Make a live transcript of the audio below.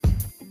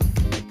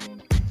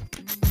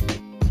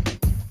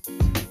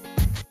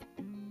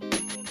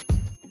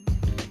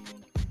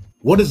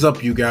What is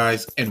up, you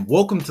guys, and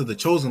welcome to the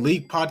Chosen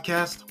League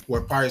podcast,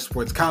 where fire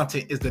sports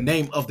content is the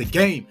name of the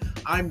game.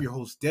 I'm your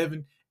host,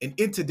 Devin, and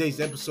in today's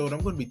episode, I'm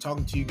going to be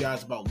talking to you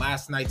guys about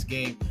last night's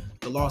game,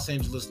 the Los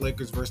Angeles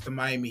Lakers versus the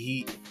Miami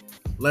Heat.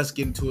 Let's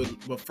get into it.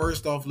 But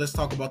first off, let's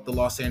talk about the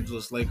Los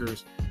Angeles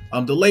Lakers.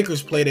 The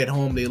Lakers played at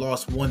home. They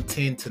lost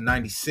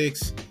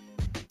 110-96.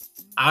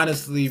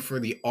 Honestly, for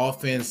the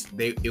offense,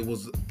 it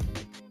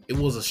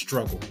was a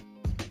struggle.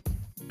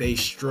 They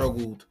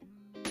struggled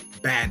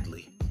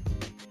badly.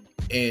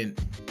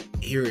 And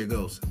here it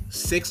goes.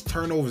 6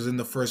 turnovers in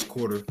the first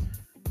quarter.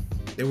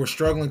 They were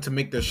struggling to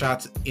make their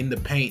shots in the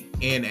paint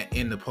and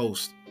in the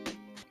post.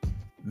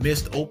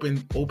 Missed open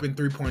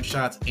 3-point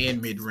shots and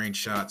mid-range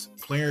shots.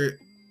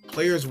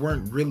 Players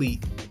weren't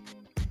really,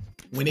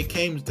 when it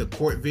came to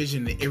court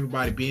vision and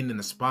everybody being in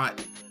the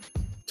spot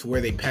to where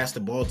they passed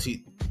the ball to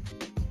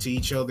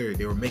each other,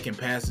 they were making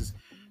passes.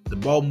 The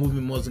ball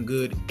movement wasn't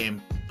good,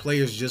 and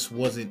players just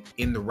wasn't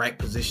in the right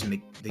position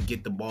to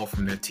get the ball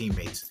from their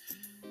teammates.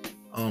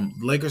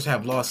 Lakers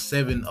have lost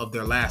 7 of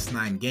their last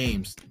 9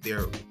 games.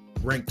 They're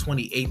ranked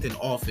 28th in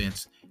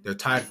offense. They're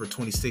tied for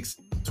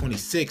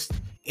 26th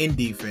in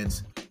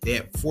defense. They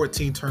had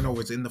 14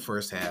 turnovers in the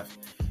first half.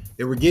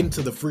 They were getting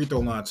to the free throw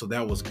line, so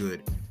that was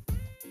good.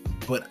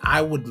 But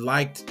I would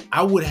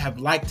have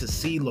liked to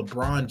see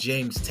LeBron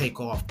James take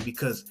off,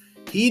 because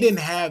he didn't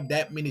have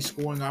that many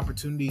scoring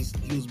opportunities.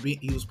 He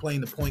was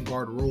playing the point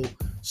guard role,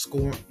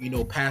 scoring,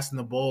 passing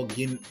the ball,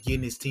 getting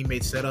his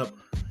teammates set up.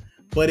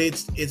 But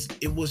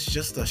it was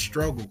just a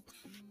struggle.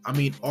 I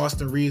mean,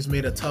 Austin Reeves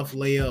made a tough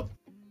layup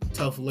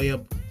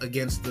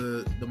against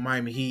the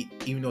Miami Heat.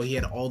 Even though he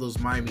had all those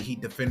Miami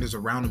Heat defenders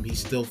around him, he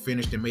still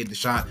finished and made the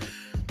shot.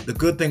 The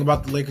good thing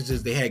about the Lakers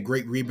is they had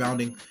great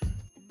rebounding.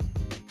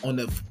 On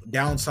the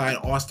downside,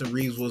 Austin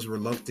Reeves was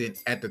reluctant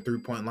at the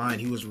 3-point line.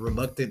 He was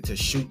reluctant to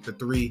shoot the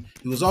 3.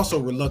 He was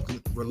also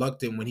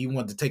reluctant when he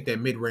wanted to take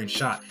that mid-range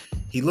shot.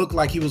 He looked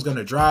like he was going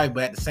to drive,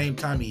 but at the same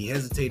time, he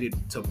hesitated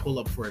to pull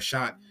up for a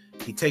shot.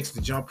 He takes the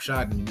jump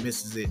shot and he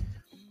misses it.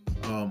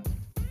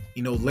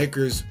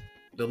 Lakers,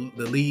 the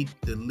lead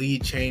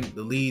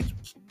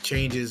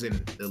changes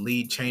and the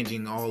lead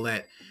changing, all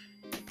that.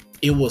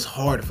 It was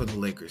hard for the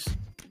Lakers.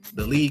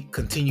 The lead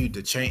continued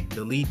to change.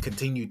 The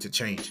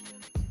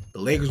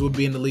Lakers would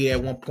be in the lead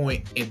at one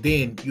point, and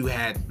then you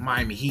had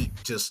Miami Heat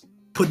just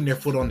putting their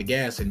foot on the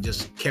gas and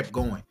just kept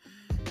going.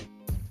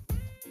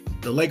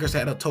 The Lakers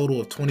had a total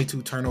of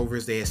 22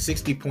 turnovers. They had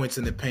 60 points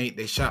in the paint.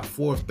 They shot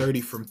 4 of 30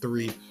 from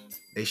 3.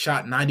 They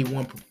shot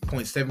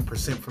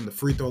 91.7% from the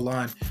free throw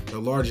line. Their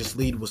largest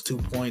lead was 2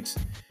 points.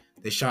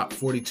 They shot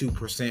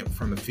 42%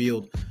 from the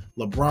field.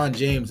 LeBron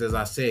James, as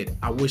I said,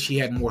 I wish he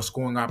had more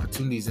scoring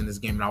opportunities in this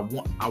game,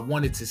 and I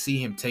wanted to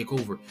see him take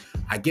over.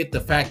 I get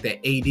the fact that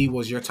AD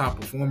was your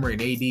top performer,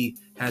 and AD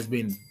has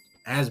been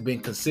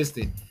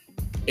consistent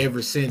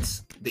ever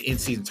since the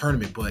in-season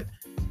tournament. But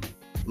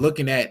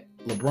looking at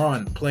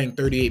LeBron playing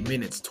 38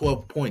 minutes,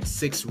 12 points,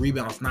 6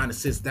 rebounds, 9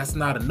 assists, that's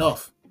not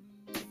enough.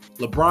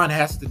 LeBron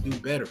has to do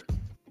better.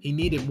 He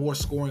needed more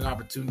scoring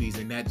opportunities,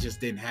 and that just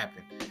didn't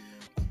happen.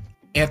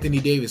 Anthony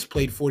Davis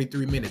played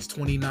 43 minutes,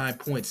 29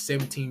 points,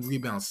 17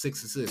 rebounds,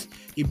 6 assists.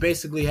 He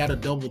basically had a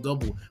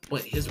double-double,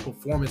 but his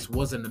performance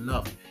wasn't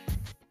enough.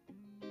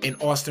 And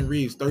Austin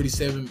Reeves,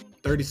 37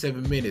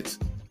 minutes,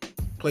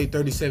 played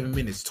 37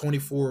 minutes,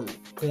 24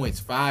 points,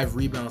 5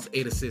 rebounds,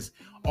 8 assists.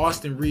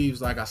 Austin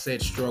Reeves, like I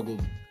said,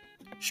 struggled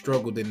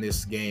in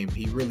this game.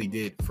 He really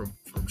did from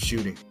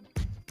shooting,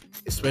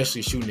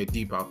 especially shooting it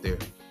deep out there.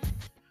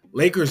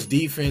 Lakers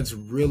defense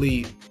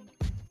really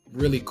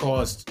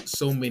caused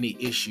so many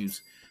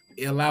issues.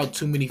 It allowed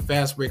too many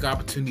fast break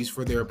opportunities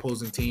for their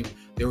opposing team.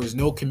 There was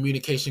no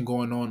communication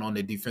going on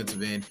the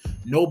defensive end.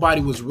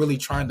 Nobody was really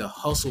trying to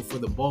hustle for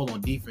the ball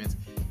on defense.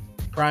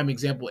 Prime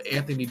example,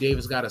 Anthony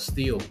Davis got a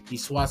steal. He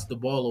swats the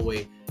ball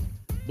away,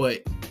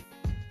 but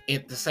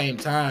at the same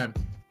time,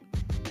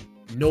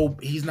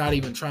 he's not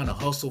even trying to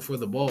hustle for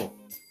the ball.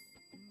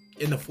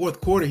 In the fourth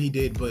quarter, he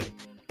did, but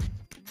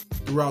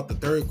throughout the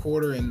third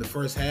quarter and the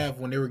first half,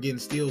 when they were getting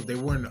steals, they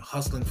weren't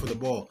hustling for the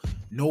ball.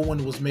 No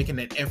one was making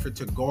an effort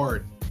to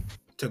guard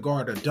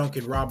a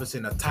Duncan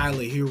Robinson, a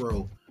Tyler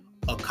Hero,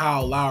 a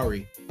Kyle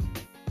Lowry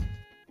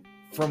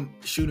from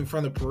shooting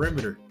from the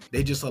perimeter.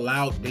 They just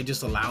allowed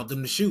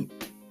them to shoot.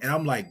 And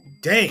I'm like,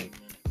 dang,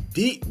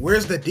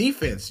 where's the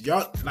defense?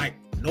 Y'all, like,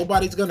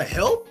 nobody's gonna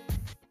help?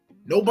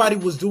 Nobody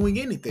was doing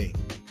anything.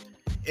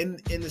 And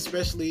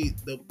especially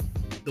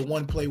the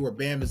one play where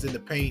Bam is in the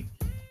paint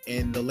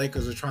and the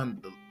Lakers are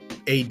trying to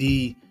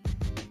AD,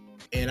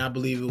 and I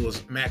believe it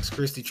was Max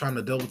Christie trying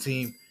to double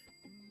team.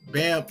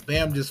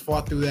 Bam just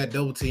fought through that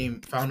double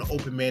team, found an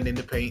open man in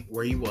the paint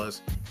where he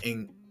was,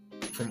 and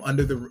from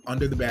under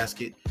the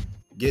basket,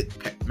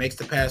 makes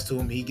the pass to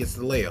him. He gets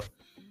the layup.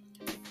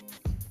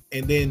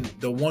 And then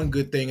the one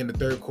good thing in the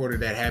third quarter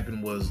that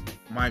happened was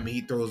Miami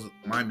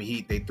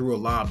Heat. They threw a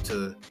lob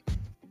to.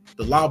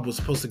 The lob was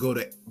supposed to go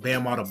to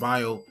Bam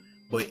Adebayo,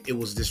 but it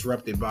was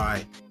disrupted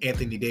by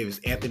Anthony Davis.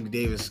 Anthony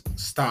Davis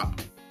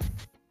stopped,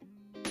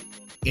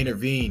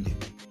 intervened,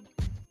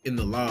 in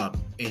the lob,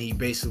 and he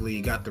basically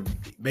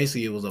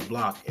it was a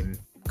block and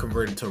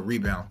converted to a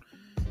rebound.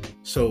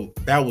 So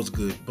that was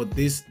good. But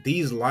these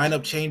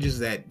lineup changes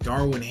that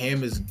Darvin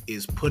Ham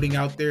is putting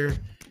out there,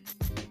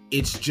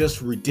 it's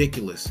just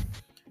ridiculous.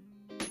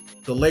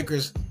 The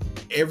Lakers,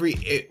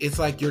 it's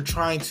like you're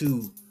trying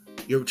to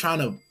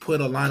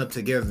put a lineup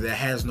together that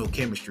has no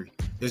chemistry.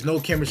 There's no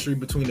chemistry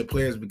between the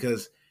players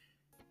because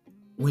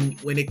when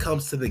it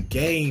comes to the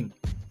game,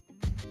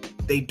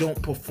 they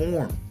don't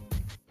perform.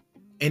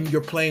 And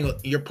you're playing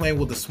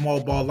with a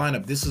small ball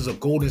lineup. This is a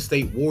Golden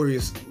State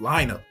Warriors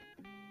lineup.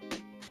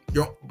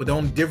 But the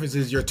only difference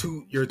is your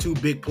two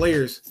big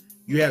players.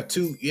 You have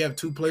two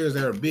players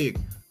that are big,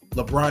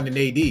 LeBron and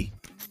AD.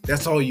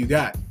 That's all you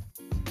got.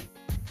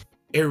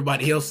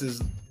 Everybody else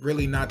is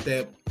really not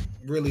the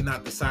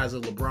size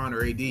of LeBron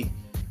or AD.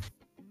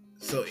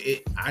 So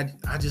I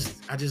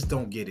just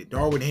don't get it.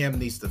 Darvin Ham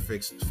needs to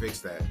fix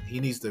that. He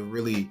needs to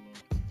really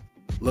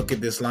look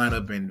at this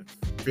lineup and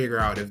figure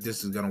out if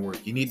this is gonna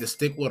work. You need to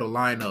stick with a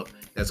lineup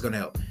that's gonna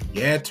help.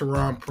 You had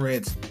Taurean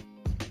Prince.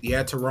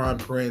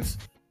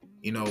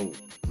 You know,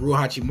 Rui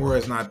Hachimura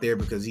is not there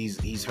because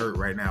he's hurt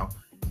right now.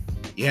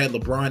 You had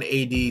LeBron,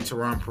 AD,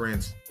 Taurean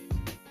Prince,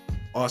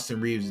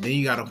 Austin Reeves. Then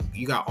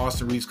you got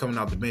Austin Reeves coming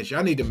out the bench.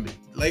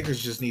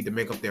 Lakers just need to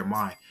make up their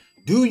mind.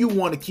 Do you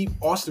want to keep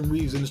Austin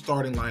Reeves in the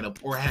starting lineup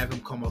or have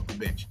him come off the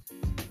bench?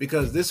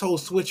 Because this whole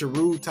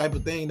switcheroo type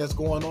of thing that's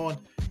going on,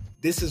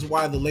 this is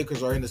why the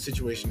Lakers are in the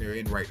situation they're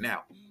in right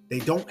now. They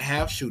don't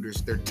have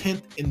shooters. They're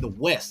 10th in the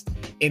West,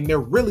 and they're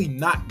really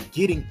not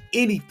getting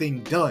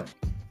anything done.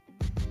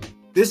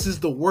 This is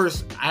the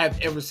worst I have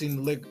ever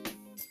seen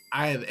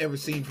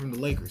from the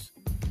Lakers,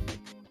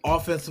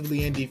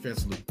 offensively and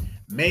defensively.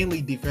 Mainly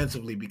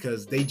defensively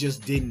because they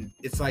just didn't.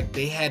 It's like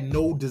they had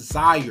no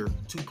desire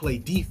to play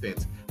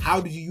defense. How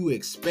do you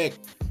expect?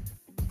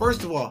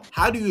 First of all,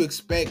 how do you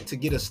expect to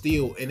get a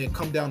steal and then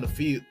come down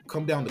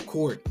the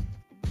court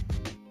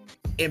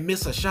and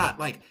miss a shot?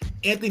 Like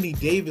Anthony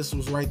Davis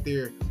was right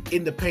there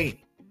in the paint,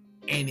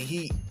 and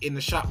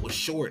the shot was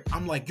short.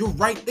 I'm like, you're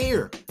right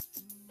there.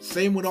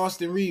 Same with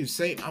Austin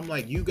Reeves. I'm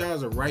like, you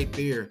guys are right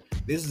there.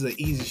 This is an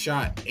easy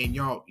shot, and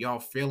y'all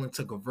failing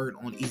to convert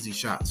on easy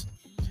shots.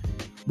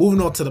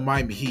 Moving on to the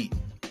Miami Heat.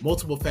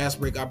 Multiple fast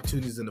break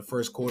opportunities in the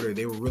first quarter.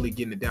 They were really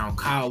getting it down.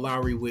 Kyle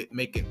Lowry with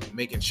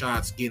making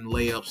shots, getting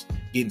layups,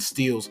 getting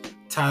steals.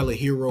 Tyler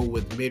Hero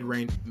with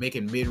mid-range,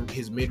 making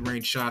his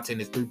mid-range shots and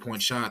his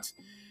three-point shots.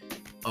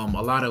 A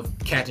lot of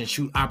catch and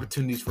shoot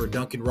opportunities for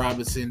Duncan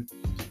Robinson.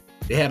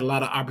 They had a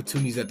lot of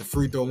opportunities at the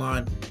free throw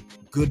line.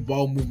 Good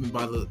ball movement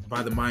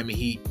by the Miami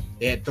Heat.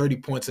 They had 30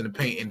 points in the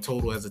paint in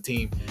total as a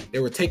team. They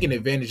were taking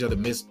advantage of the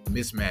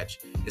mismatch,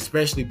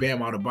 especially Bam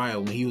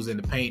Adebayo when he was in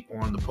the paint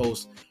or on the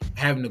post,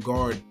 having to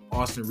guard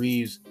Austin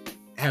Reeves,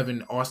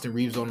 having Austin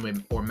Reeves on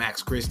him or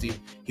Max Christie.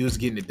 He was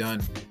getting it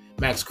done.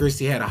 Max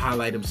Christie had to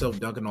highlight himself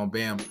dunking on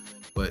Bam,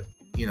 but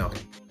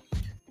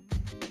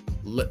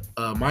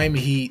Miami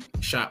Heat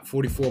shot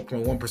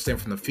 44.1%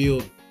 from the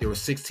field. They were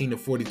 16 to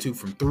 42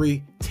 from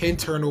three, 10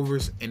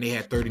 turnovers, and they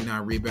had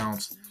 39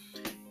 rebounds.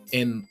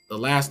 And the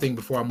last thing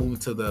before I move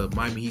into the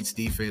Miami Heat's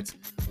defense,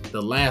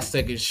 the last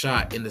second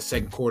shot in the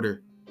second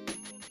quarter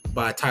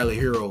by Tyler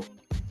Hero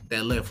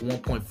that left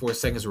 1.4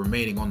 seconds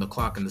remaining on the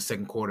clock in the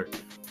second quarter.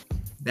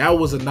 That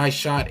was a nice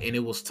shot, and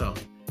it was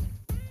tough.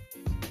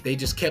 They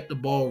just kept the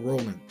ball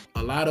rolling.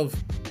 A lot of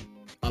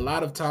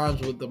times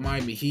with the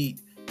Miami Heat,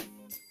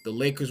 the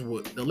Lakers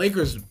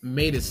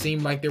made it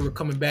seem like they were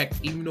coming back,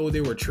 even though they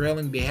were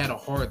trailing. They had a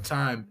hard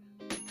time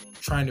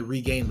trying to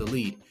regain the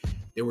lead.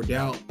 They were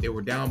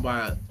down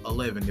by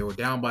 11. They were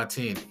down by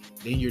 10.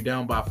 Then you're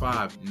down by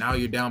 5. Now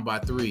you're down by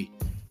 3.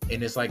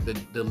 And it's like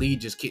the lead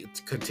just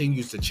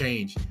continues to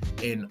change.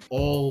 And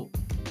all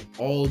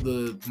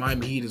the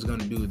Miami Heat is going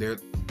to do there.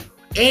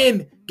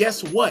 And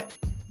guess what?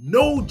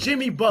 No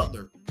Jimmy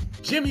Butler.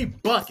 Jimmy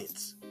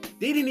Buckets.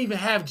 They didn't even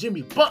have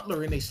Jimmy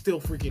Butler, and they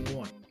still freaking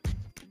won.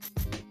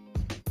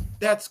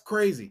 That's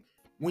crazy.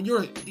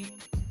 The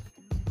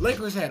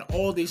Lakers had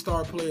all these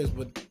star players,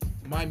 but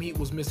Miami Heat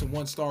was missing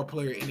one star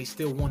player, and they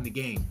still won the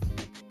game.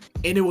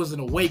 And it was an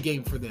away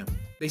game for them.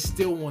 They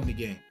still won the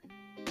game.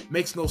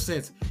 Makes no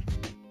sense.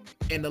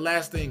 And the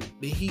last thing,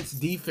 the Heat's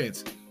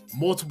defense,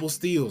 multiple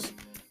steals.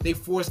 They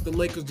forced the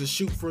Lakers to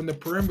shoot from the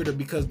perimeter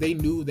because they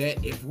knew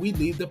that if we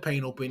leave the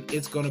paint open,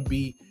 it's gonna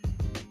be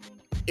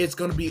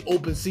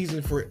open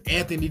season for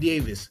Anthony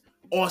Davis,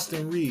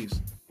 Austin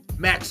Reeves,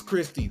 Max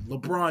Christie,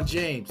 LeBron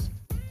James.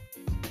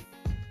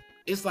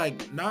 It's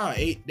like, nah,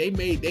 Miami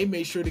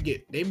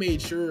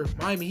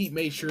Heat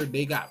made sure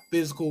they got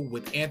physical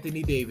with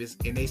Anthony Davis,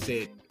 and they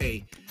said,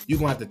 hey, you're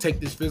gonna have to take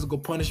this physical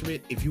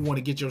punishment if you want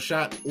to get your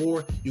shot,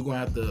 or you're gonna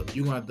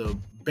have to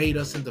bait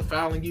us into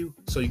fouling you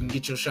so you can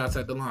get your shots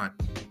at the line.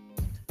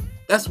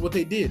 That's what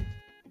they did.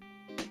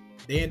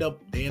 They end up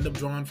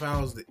drawing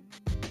fouls.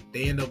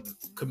 They end up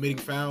committing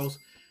fouls.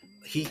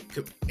 Heat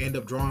end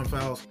up drawing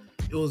fouls.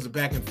 was a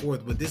back and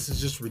forth, but this is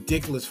just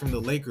ridiculous from the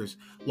Lakers.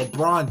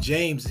 LeBron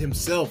James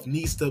himself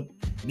needs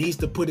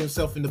to put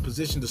himself in the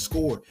position to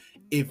score.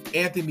 If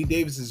Anthony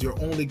Davis is your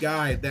only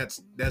guy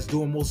that's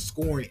doing most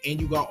scoring,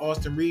 and you got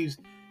Austin Reeves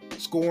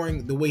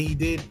scoring the way he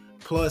did,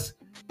 plus,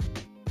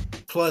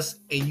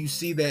 and you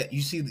see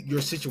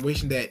your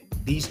situation that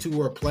these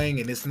two are playing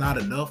and it's not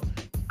enough.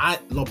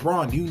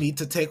 LeBron, you need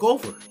to take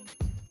over.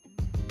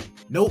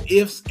 No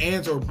ifs,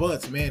 ands, or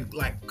buts, man.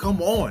 Like,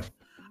 come on.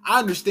 I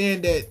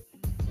understand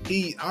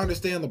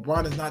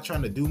LeBron is not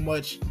trying to do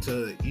much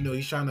to,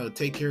 he's trying to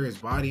take care of his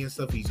body and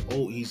stuff. He's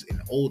old, he's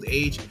in old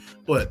age.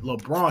 But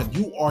LeBron,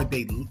 you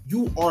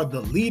are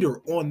the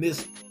leader on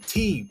this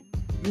team.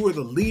 You are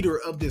the leader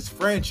of this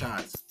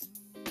franchise.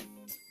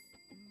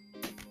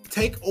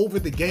 Take over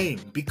the game.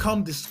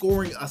 Become the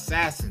scoring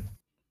assassin.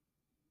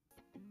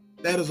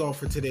 That is all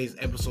for today's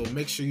episode.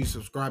 Make sure you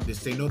subscribe to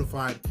stay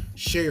notified,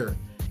 share,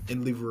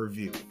 and leave a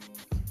review.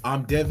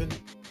 I'm Devin,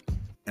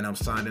 and I'm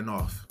signing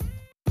off.